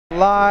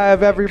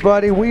Live,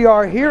 everybody. We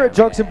are here at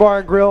Junction Bar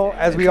and Grill,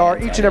 as we are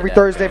each and every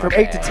Thursday from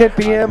 8 to 10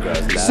 p.m.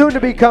 Soon to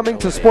be coming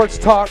to Sports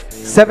Talk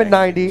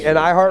 790 and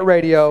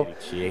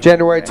iHeartRadio,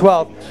 January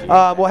 12th.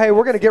 Well, hey,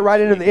 we're going to get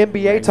right into the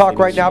NBA talk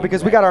right now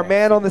because we got our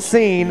man on the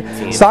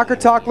scene, Soccer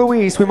Talk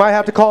Luis. We might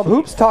have to call him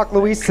Hoops Talk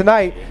Luis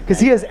tonight because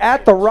he is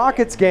at the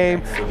Rockets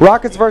game,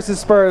 Rockets versus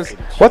Spurs.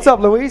 What's up,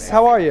 Luis?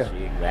 How are you?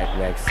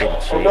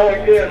 I'm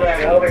doing good,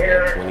 man. Over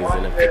here,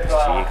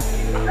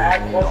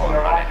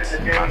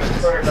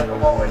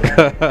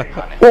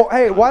 Well,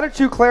 hey, why don't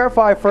you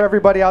clarify for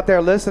everybody out there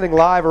listening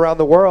live around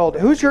the world,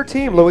 who's your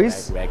team,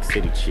 Luis? My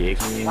team,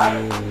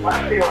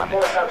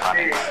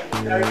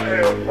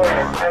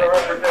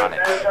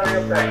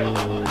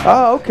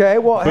 Oh, okay.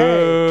 Well,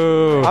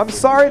 hey, I'm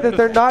sorry that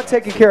they're not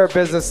taking care of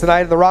business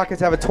tonight and the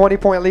Rockets have a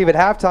 20-point lead at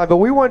halftime, but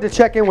we wanted to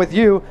check in with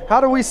you.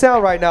 How do we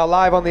sound right now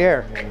live on the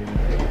air?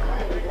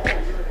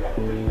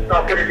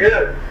 Not pretty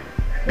good.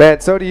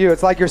 Man, so do you.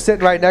 It's like you're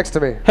sitting right next to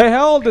me. Hey,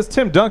 how old does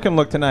Tim Duncan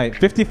look tonight?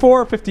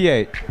 54 or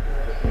 58? Tim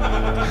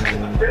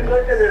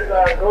Duncan is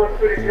going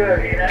pretty good.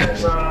 He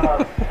has 3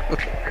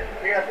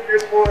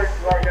 points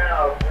right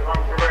now, if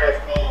I'm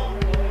correct.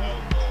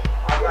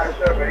 I'm not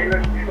sure, but he's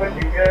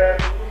looking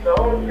good. The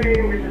whole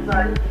team is just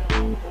like,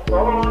 the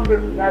whole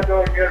office is not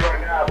doing good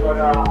right now, but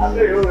I'll tell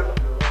you who was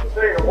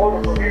saying a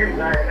wonderful game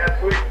tonight, and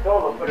that's Luis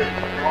Solo for the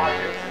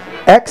Rockets.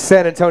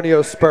 Ex-San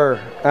Antonio Spur.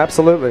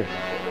 Absolutely.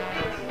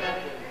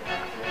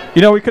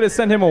 You know, we could have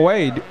sent him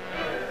away. Go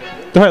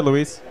ahead,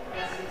 Luis.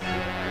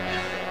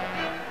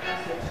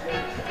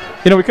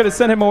 You know, we could have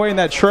sent him away in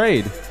that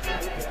trade.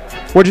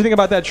 What do you think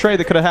about that trade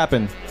that could have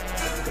happened?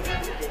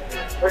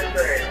 Which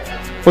trade?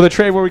 Well, the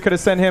trade where we could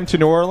have sent him to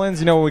New Orleans,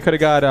 you know, we could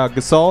have got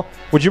Gasol.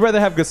 Would you rather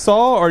have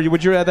Gasol or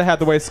would you rather have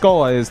the way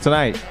Scola is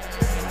tonight?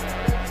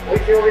 We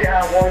can only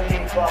have one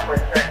team flopper in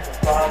Texas,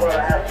 so I'd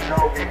rather have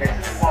Ginobili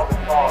and Paul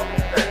Gasol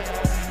in Texas.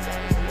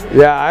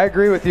 Yeah, I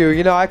agree with you.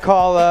 You know, I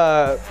call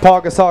Paul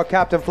Gasol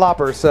Captain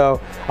Flopper, so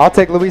I'll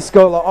take Luis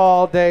Scola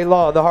all day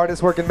long, the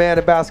hardest working man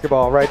in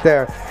basketball right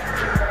there.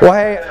 Well,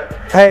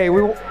 hey,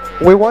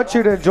 we want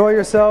you to enjoy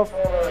yourself.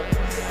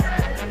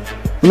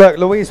 Look,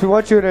 Luis, we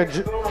want you to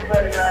enjoy.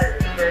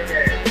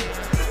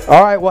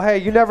 All right, well, hey,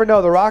 you never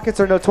know. The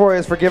Rockets are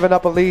notorious for giving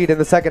up a lead in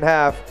the second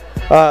half.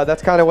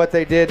 That's kind of what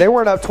they did. They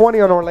weren't up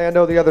 20 on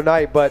Orlando the other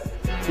night, but,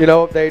 you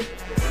know, they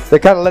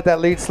kind of let that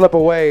lead slip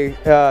away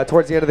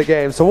towards the end of the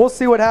game. So we'll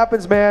see what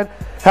happens, man.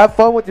 Have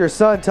fun with your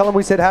son. Tell him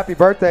we said happy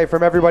birthday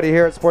from everybody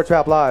here at Sports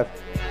Rap Live.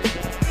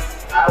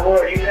 I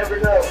will. You never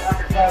know.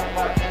 You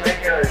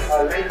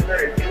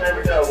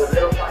never know. With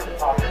little soccer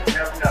talkers, you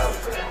never know.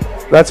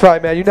 That's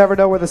right, man. You never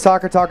know where the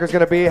soccer talker is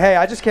going to be. Hey,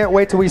 I just can't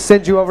wait till we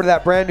send you over to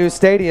that brand new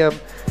stadium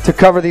to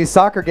cover these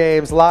soccer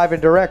games live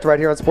and direct right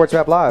here on Sports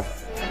Rap Live.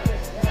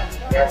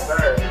 Yes,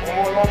 sir.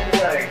 One more month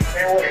away.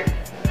 Can't wait.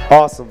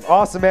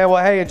 Awesome, man.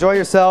 Well, hey, enjoy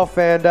yourself,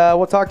 and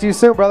we'll talk to you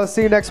soon, brother.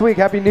 See you next week.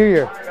 Happy New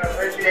Year. I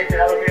appreciate you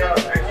having me on.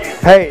 Thank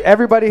you. Hey,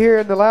 everybody here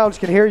in the lounge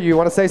can hear you.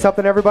 Want to say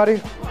something,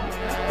 everybody?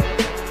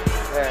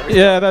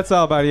 Yeah, that's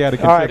all about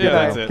it. All right,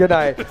 good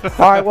night.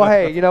 All right, well,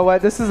 hey, you know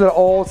what? This is an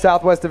old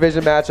Southwest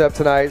Division matchup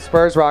tonight.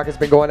 Spurs-Rockets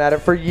been going at it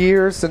for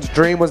years since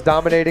Dream was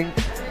dominating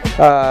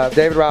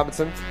David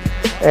Robinson,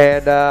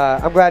 and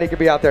I'm glad he could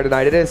be out there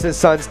tonight. It is his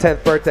son's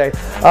 10th birthday.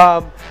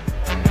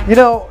 You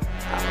know,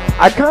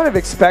 I kind of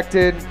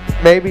expected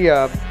maybe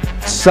a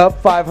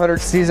sub-500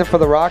 season for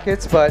the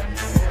Rockets, but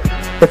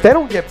if they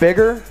don't get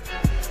bigger,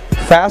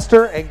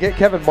 faster, and get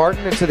Kevin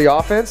Martin into the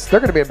offense,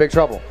 they're going to be in big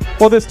trouble.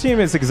 Well, this team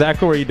is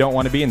exactly where you don't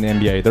want to be in the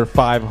NBA. They're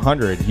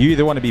 500. You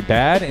either want to be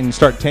bad and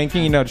start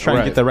tanking, you know, to try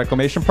and get the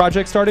reclamation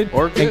project started,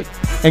 or good,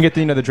 and get the,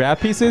 you know, the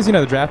draft pieces, you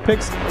know, the draft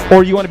picks,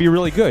 or you want to be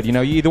really good. You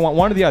know, you either want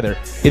one or the other.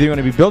 Either you want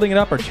to be building it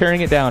up or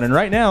tearing it down. And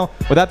right now,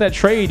 without that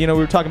trade, you know,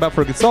 we were talking about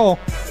for Gasol,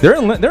 they're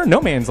in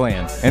no man's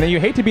land, and you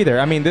hate to be there.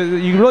 I mean,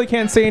 you really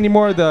can't say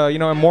anymore the, you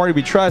know, Morey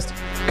we trust,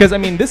 because I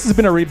mean, this has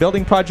been a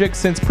rebuilding project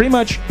since pretty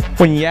much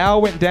when Yao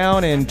went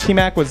down and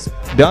T-Mac was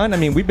done. I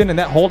mean, we've been in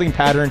that holding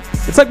pattern.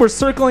 It's like we're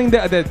circling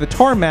the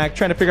tarmac,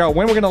 trying to figure out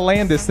when we're going to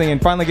land this thing and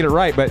finally get it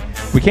right, but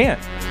we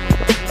can't.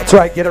 That's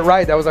right, get it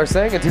right. That was our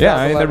saying in 2011. Yeah,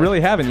 I mean, they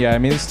really haven't yet. I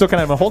mean, it's still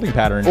kind of a holding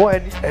pattern. Well,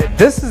 and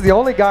this is the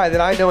only guy that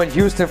I know in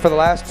Houston for the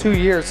last 2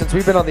 years since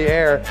we've been on the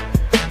air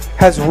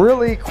has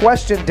really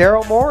questioned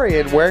Daryl Morey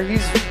and where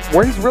he's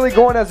really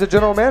going as a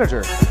general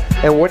manager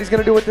and what he's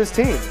going to do with this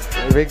team.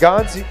 I mean,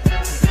 Gons, you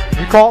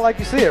call it like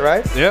you see it,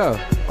 right?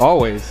 Yeah,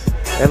 always.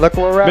 And look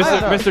where we're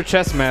at. Mr.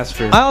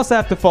 Chessmaster. I also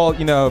have to fault,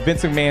 you know,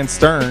 Vince McMahon's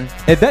stern.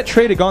 If that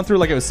trade had gone through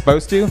like it was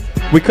supposed to,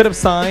 we could have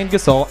signed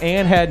Gasol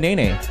and had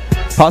Nene.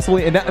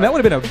 Possibly, and that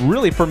would have been a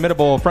really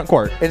formidable front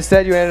court.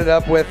 Instead, you ended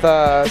up with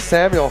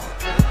Samuel.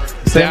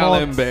 Same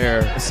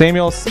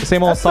old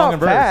That's song and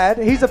verse. Bad.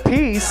 He's a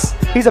piece.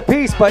 He's a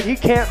piece, but he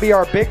can't be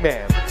our big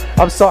man.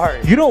 I'm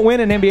sorry. You don't win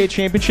an NBA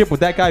championship with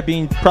that guy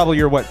being probably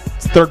your, what,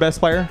 third best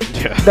player?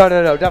 Yeah. No,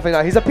 definitely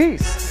not. He's a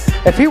piece.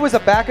 If he was a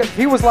backup, if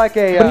he was like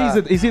a...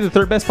 But is he the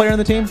third best player on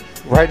the team?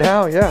 Right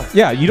now, yeah.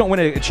 Yeah, you don't win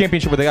a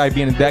championship with that guy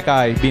being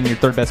your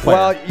third best player.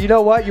 Well, you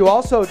know what? You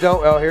also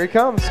don't... Oh, here he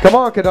comes. Come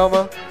on,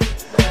 Kadoma.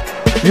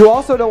 You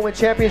also don't win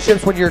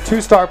championships when your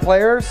two-star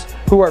players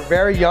who are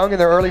very young in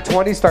their early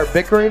 20s start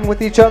bickering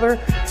with each other.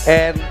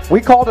 And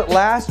we called it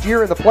last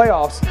year in the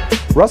playoffs.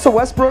 Russell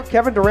Westbrook,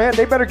 Kevin Durant,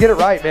 they better get it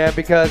right, man,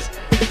 because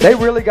they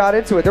really got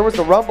into it. There was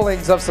the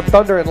rumblings of some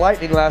thunder and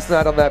lightning last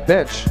night on that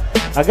bench.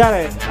 I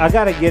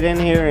gotta get in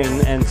here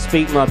and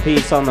speak my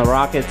piece on the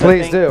Rockets.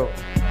 Please do.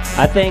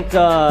 I think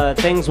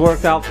things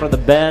worked out for the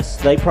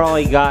best. They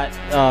probably got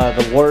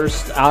the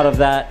worst out of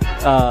that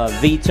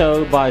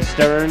veto by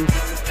Stern,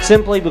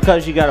 simply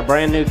because you got a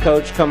brand new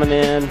coach coming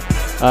in.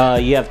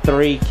 You have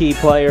 3 key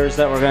players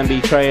that were going to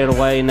be traded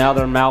away. Now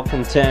they're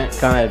malcontent,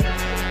 kind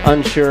of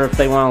unsure if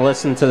they want to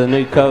listen to the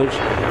new coach.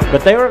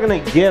 But they were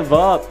going to give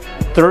up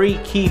 3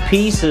 key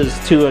pieces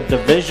to a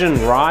division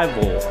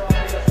rival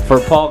for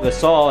Paul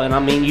Gasol. And I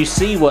mean, you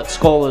see what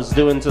Skola's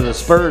doing to the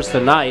Spurs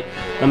tonight.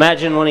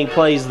 Imagine when he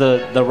plays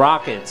the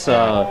Rockets,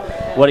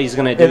 what he's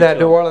going to do in that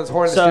New Orleans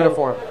Hornets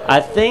uniform. I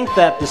think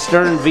that the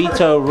Stern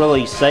veto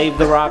really saved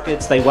the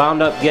Rockets. They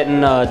wound up getting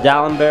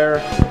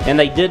Dallenberg, and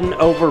they didn't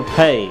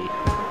overpay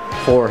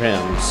for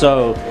him.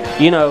 So,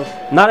 you know,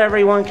 not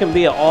everyone can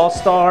be an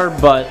all-star,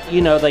 but,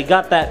 you know, they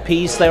got that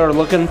piece they were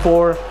looking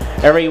for.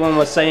 Everyone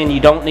was saying you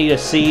don't need a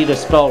C to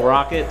spell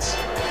Rockets.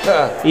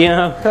 You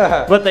know,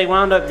 but they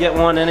wound up getting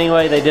one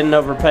anyway. They didn't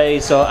overpay,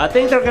 so I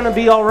think they're going to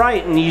be all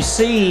right. And you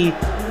see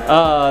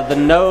the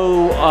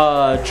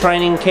no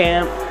training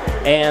camp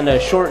and a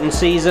shortened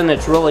season.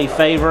 It's really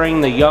favoring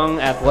the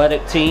young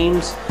athletic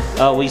teams.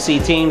 We see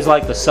teams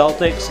like the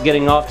Celtics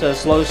getting off to a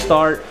slow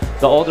start.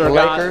 The older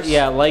guys,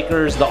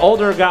 Lakers. The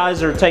older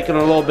guys are taking a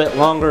little bit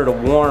longer to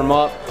warm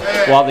up,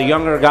 while the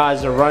younger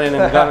guys are running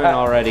and gunning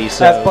already.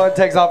 So as Bud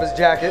takes off his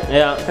jacket.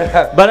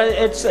 Yeah, but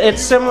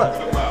it's similar.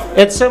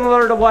 It's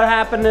similar to what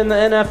happened in the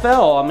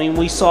NFL. I mean,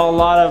 we saw a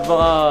lot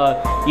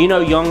of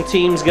young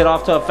teams get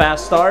off to a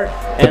fast start,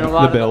 and a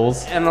lot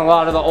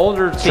of the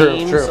older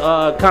teams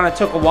kind of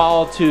took a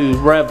while to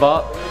rev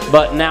up.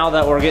 But now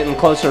that we're getting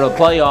closer to the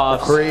playoffs,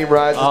 the cream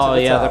rises to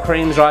the top. The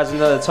cream's rising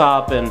to the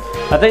top, and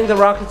I think the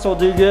Rockets will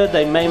do good.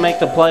 They may make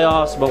the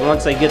playoffs, but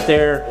once they get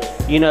there,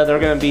 they're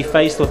going to be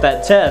faced with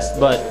that test.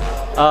 But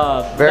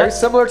very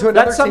similar to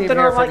another team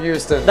here from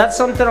Houston. That's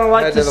something I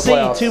like to see.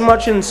 Playoffs. Too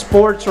much in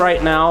sports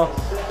right now.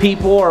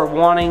 People are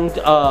wanting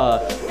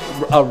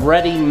a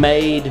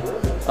ready-made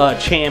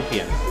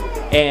champion,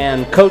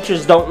 and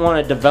coaches don't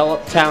want to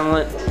develop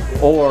talent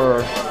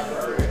or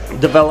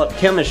develop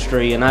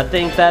chemistry, and I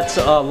think that's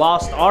a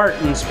lost art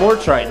in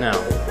sports right now.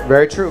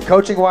 Very true.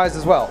 Coaching-wise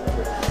as well.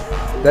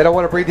 They don't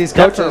want to breed these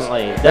coaches.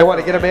 Definitely. They want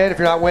to get them in. If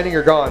you're not winning,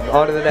 you're gone.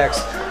 On to the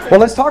next.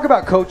 Well, let's talk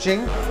about coaching.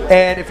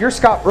 And if you're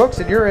Scott Brooks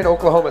and you're in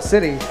Oklahoma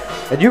City,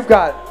 and you've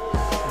got,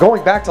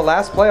 going back to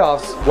last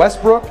playoffs,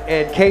 Westbrook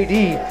and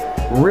KD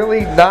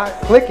really not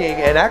clicking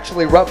and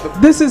actually rubbed the...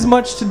 This is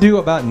much to do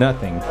about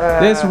nothing.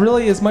 This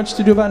really is much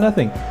to do about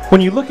nothing. When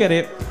you look at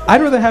it,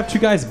 I'd rather have 2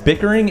 guys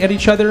bickering at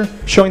each other,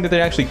 showing that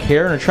they actually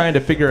care and are trying to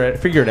figure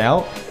it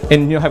out,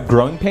 and have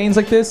growing pains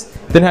like this,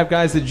 than have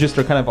guys that just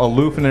are kind of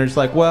aloof and they're just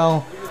like,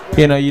 well,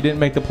 you didn't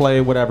make the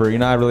play, whatever.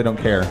 I really don't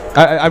care.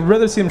 I'd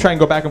rather see them try and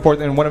go back and forth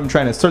and one of them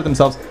trying to assert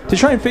themselves to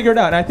try and figure it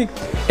out. And I think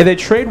if they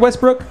trade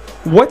Westbrook,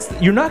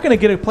 you're not going to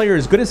get a player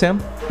as good as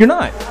him. You're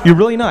not. You're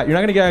really not. You're not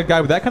going to get a guy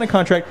with that kind of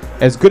contract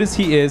as good as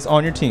he is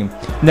on your team.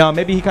 Now,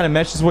 maybe he kind of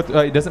meshes with,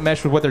 it doesn't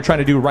mesh with what they're trying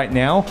to do right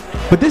now.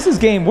 But this is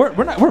game.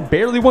 We're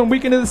barely 1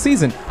 week into the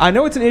season. I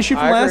know it's an issue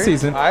from last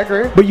season. I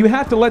agree. But you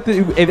have to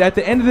if at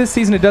the end of this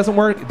season it doesn't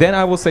work, then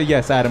I will say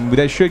yes, Adam.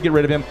 They should get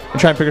rid of him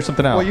and try and figure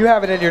something out. Well, you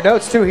have it in your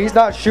notes too. He's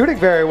not shooting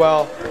very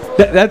well.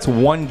 That's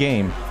one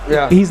game.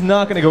 Yeah. He's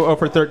not going to go 0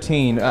 for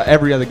 13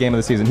 every other game of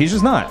the season. He's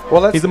just not.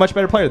 Well, he's a much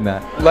better player than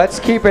that. Let's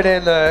keep it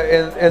in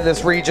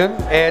this region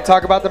and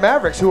talk about the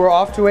Mavericks, who are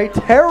off to a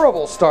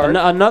terrible start.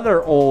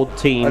 Another old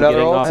team.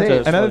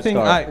 Another thing.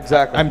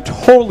 I'm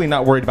totally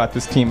not worried about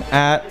this team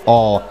at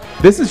all.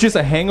 This is just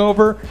a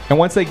hangover, and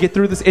once they get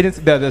through this,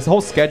 this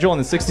whole schedule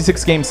and the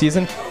 66-game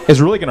season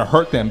is really going to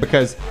hurt them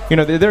because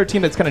they're a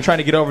team that's kind of trying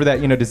to get over that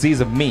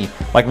disease of me.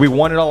 Like, we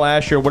won it all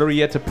last year. What are we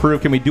yet to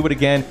prove? Can we do it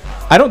again?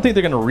 I don't think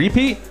they're going to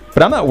repeat.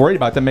 But I'm not worried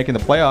about them making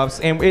the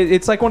playoffs. And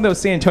it's like one of those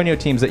San Antonio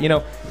teams that,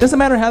 doesn't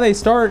matter how they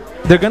start,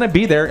 they're going to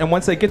be there. And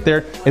once they get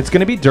there, it's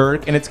going to be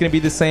Dirk, and it's going to be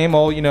the same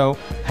old,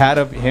 hat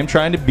of him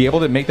trying to be able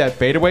to make that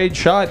fadeaway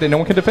shot that no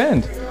one can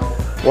defend.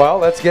 Well,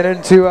 let's get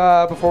into,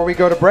 before we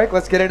go to break,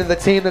 let's get into the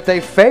team that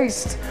they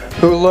faced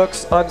who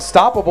looks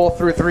unstoppable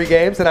through 3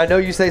 games. And I know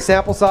you say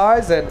sample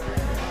size, and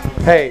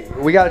hey,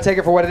 we got to take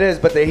it for what it is.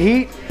 But the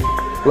Heat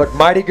look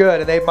mighty good,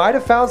 and they might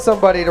have found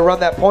somebody to run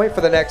that point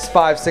for the next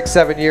 5, 6,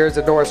 7 years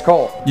at Norris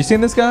Cole. You seen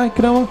this guy,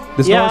 Kanoa?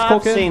 This Norris Cole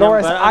kid?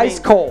 Norris Ice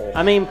Cole.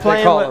 I mean,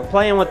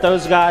 playing with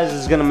those guys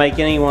is going to make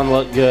anyone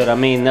look good. I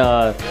mean,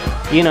 I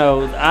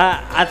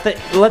think.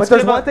 But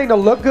there's one thing to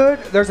look good.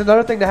 There's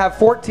another thing to have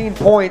 14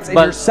 points in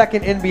your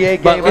second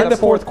NBA game in the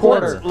fourth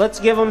quarter.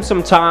 Let's give him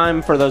some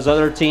time for those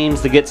other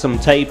teams to get some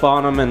tape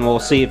on him, and we'll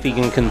see if he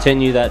can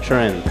continue that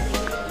trend.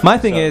 My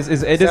thing is it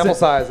Sample doesn't.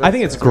 size, I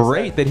think it's that's what I'm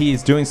great that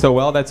he's doing so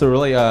well. That's a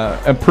really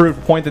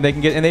improved point that they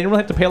can get, and they didn't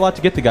really have to pay a lot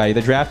to get the guy.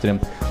 They drafted him.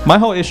 My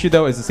whole issue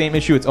though is the same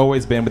issue it's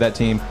always been with that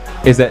team,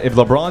 is that if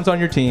LeBron's on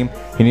your team,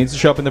 he needs to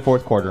show up in the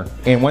fourth quarter.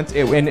 And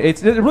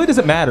it really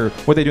doesn't matter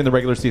what they do in the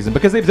regular season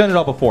because they've done it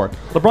all before.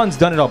 LeBron's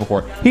done it all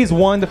before. He's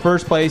won the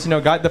first place,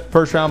 got the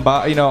first round,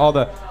 all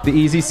the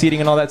easy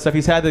seeding and all that stuff.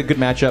 He's had the good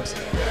matchups.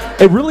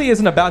 It really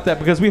isn't about that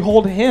because we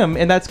hold him,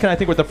 and that's kind of I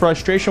think what the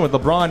frustration with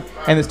LeBron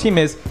and this team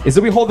is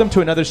that we hold them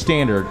to another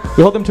standard.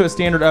 We hold them to a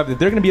standard of that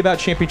they're going to be about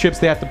championships.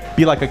 They have to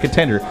be like a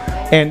contender.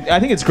 And I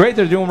think it's great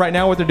they're doing right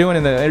now what they're doing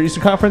in the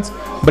Eastern Conference,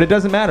 but it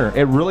doesn't matter.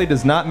 It really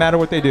does not matter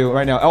what they do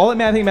right now. All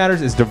that I think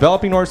matters is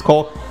developing Norris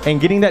Cole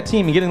and getting that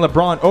team and getting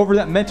LeBron over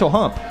that mental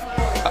hump.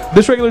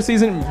 This regular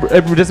season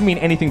it doesn't mean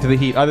anything to the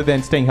Heat other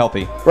than staying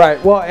healthy.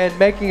 Right. Well, and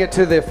making it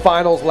to the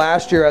finals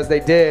last year as they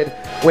did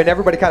when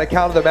everybody kind of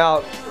counted them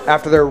out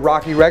after their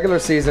rocky regular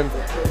season,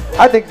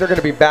 I think they're going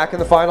to be back in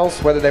the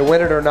finals whether they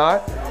win it or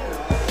not.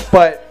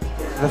 But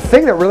the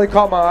thing that really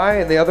caught my eye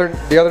in the other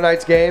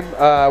night's game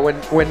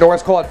when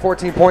Norris Cole had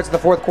 14 points in the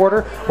fourth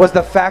quarter was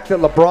the fact that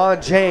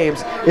LeBron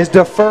James is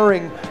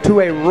deferring to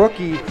a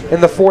rookie in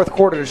the fourth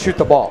quarter to shoot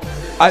the ball.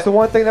 That's the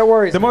one thing that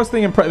worries me. The most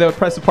thing the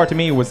impressive part to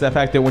me was the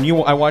fact that when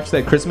I watched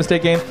that Christmas Day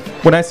game,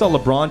 when I saw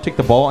LeBron take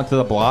the ball onto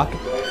the block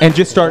and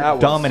just start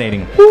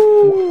dominating.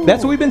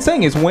 That's what we've been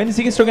saying is when is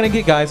he still going to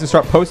get guys and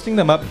start posting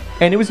them up?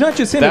 And it was not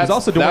just him, it was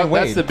also Dwayne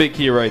Wade. That's the big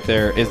key right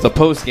there is the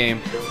post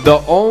game.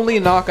 The only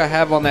knock I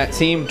have on that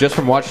team just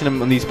from watching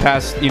them in these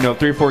past 3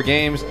 or 4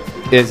 games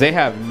is they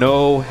have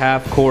no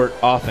half-court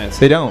offense.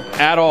 They don't.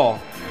 At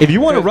all. If you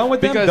want to run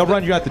with them, they'll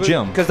run you out the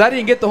gym. Because I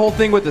didn't get the whole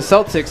thing with the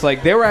Celtics.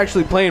 Like, they were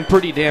actually playing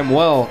pretty damn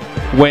well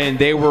when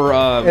they were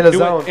in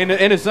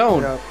a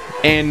zone. Yeah.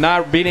 And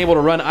not being able to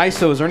run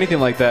ISOs or anything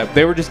like that.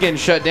 They were just getting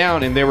shut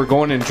down, and they were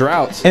going in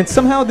droughts. And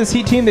somehow this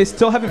Heat team, they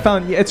still haven't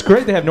found. It's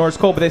great they have Norris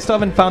Cole, but they still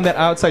haven't found that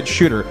outside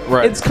shooter.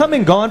 Right. It's come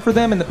and gone for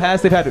them in the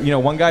past. They've had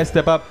one guy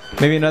step up,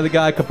 maybe another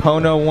guy,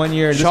 Capono, 1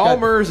 year. And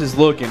Chalmers is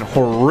looking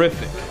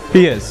horrific.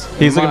 He is.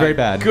 He's looking very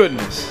bad.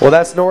 Goodness. Well,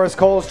 that's Norris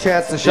Cole's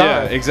chance to shine.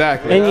 Yeah,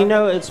 exactly. And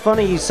it's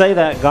funny you say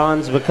that,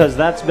 Gons, because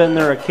that's been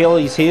their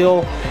Achilles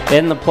heel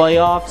in the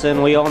playoffs,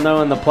 and we all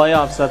know in the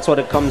playoffs that's what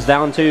it comes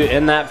down to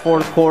in that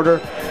fourth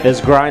quarter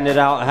is grinded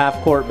out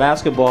half-court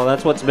basketball.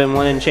 That's what's been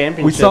winning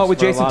championships. We saw it with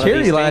for a Jason lot of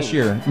Terry these last teams.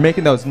 year,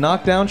 making those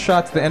knockdown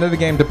shots at the end of the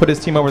game to put his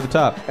team over the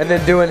top. And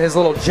then doing his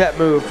little jet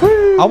move.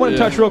 I want to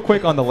touch real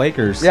quick on the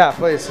Lakers. Yeah,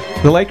 please.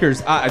 The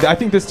Lakers, I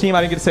think this team,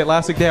 I didn't get to say it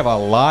last week, they have a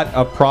lot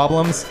of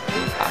problems.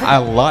 A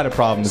lot of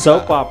problems.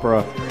 Soap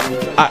opera.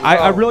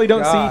 I really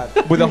don't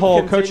see with the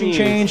whole coaching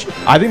Continues. change.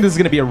 I think this is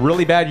going to be a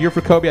really bad year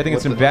for Kobe. I think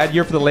it's a bad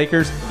year for the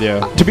Lakers.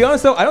 Yeah. To be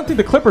honest, though, I don't think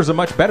the Clippers are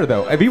much better,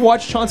 though. If you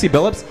watch Chauncey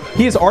Billups,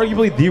 he is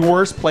arguably the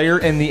worst player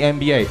in the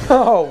NBA.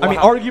 Oh, wow. I mean,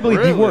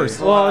 arguably the worst.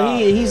 Well,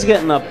 he's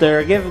getting up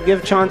there.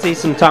 Give Chauncey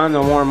some time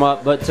to warm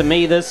up. But to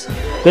me, this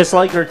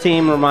Laker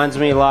team reminds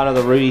me a lot of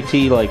the Rudy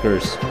T.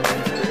 Lakers.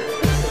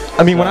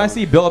 I mean, when I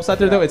see Billups out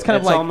there, though, it's kind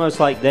of like almost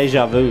like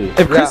deja vu.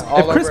 if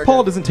Chris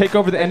Paul doesn't take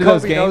over the end of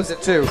those Kobe games. knows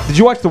it too. Did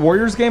you watch the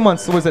Warriors game on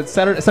was it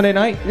Sunday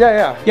night?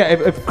 Yeah. Yeah,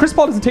 if Chris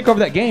Paul doesn't take over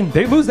that game,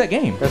 they lose that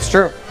game. That's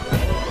true.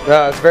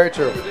 It's very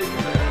true.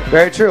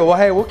 Very true. Well,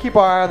 hey, we'll keep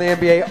our eye on the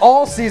NBA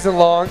all season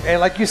long.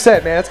 And like you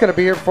said, man, it's going to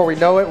be here before we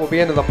know it. We'll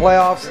be into the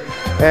playoffs.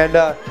 And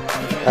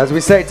as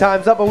we say,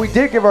 time's up. But we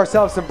did give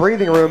ourselves some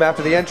breathing room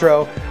after the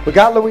intro. We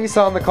got Luis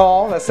on the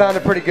call. That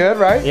sounded pretty good,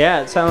 right?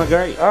 Yeah, it sounded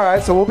great. All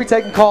right, so we'll be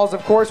taking calls,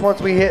 of course, once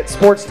we hit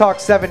Sports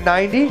Talk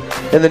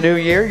 790 in the new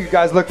year. You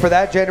guys look for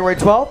that, January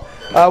 12th.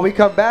 We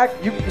come back.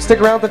 You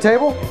stick around at the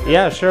table?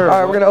 Yeah, sure. All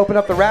right, we're going to open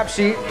up the rap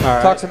sheet,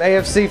 talk some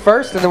AFC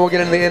first, and then we'll get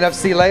into the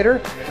NFC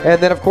later.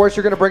 And then, of course,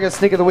 you're going to bring us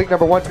Sneak of the Week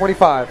number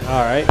 125.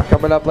 All right.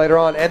 Coming up later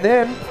on. And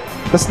then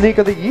the Sneak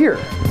of the Year.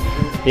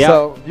 Yeah.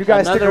 So you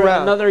guys stick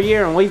around. Another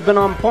year, and we've been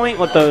on point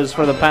with those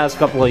for the past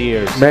couple of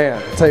years.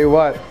 Man, I'll tell you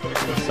what.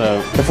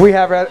 So if we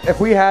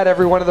had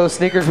every one of those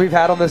sneakers we've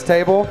had on this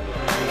table,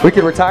 we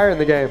could retire in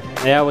the game.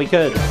 yeah, we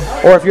could.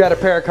 Or if you had a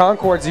pair of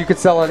Concords you could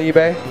sell on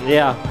eBay.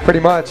 Yeah. Pretty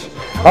much.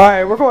 All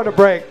right, we're going to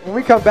break. When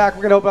we come back,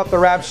 we're going to open up the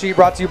rap sheet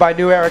brought to you by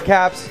New Era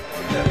Caps.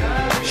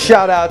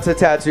 Shout out to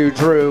Tattoo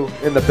Drew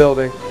in the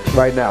building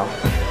right now.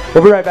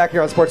 We'll be right back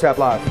here on Sports Rap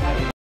Live.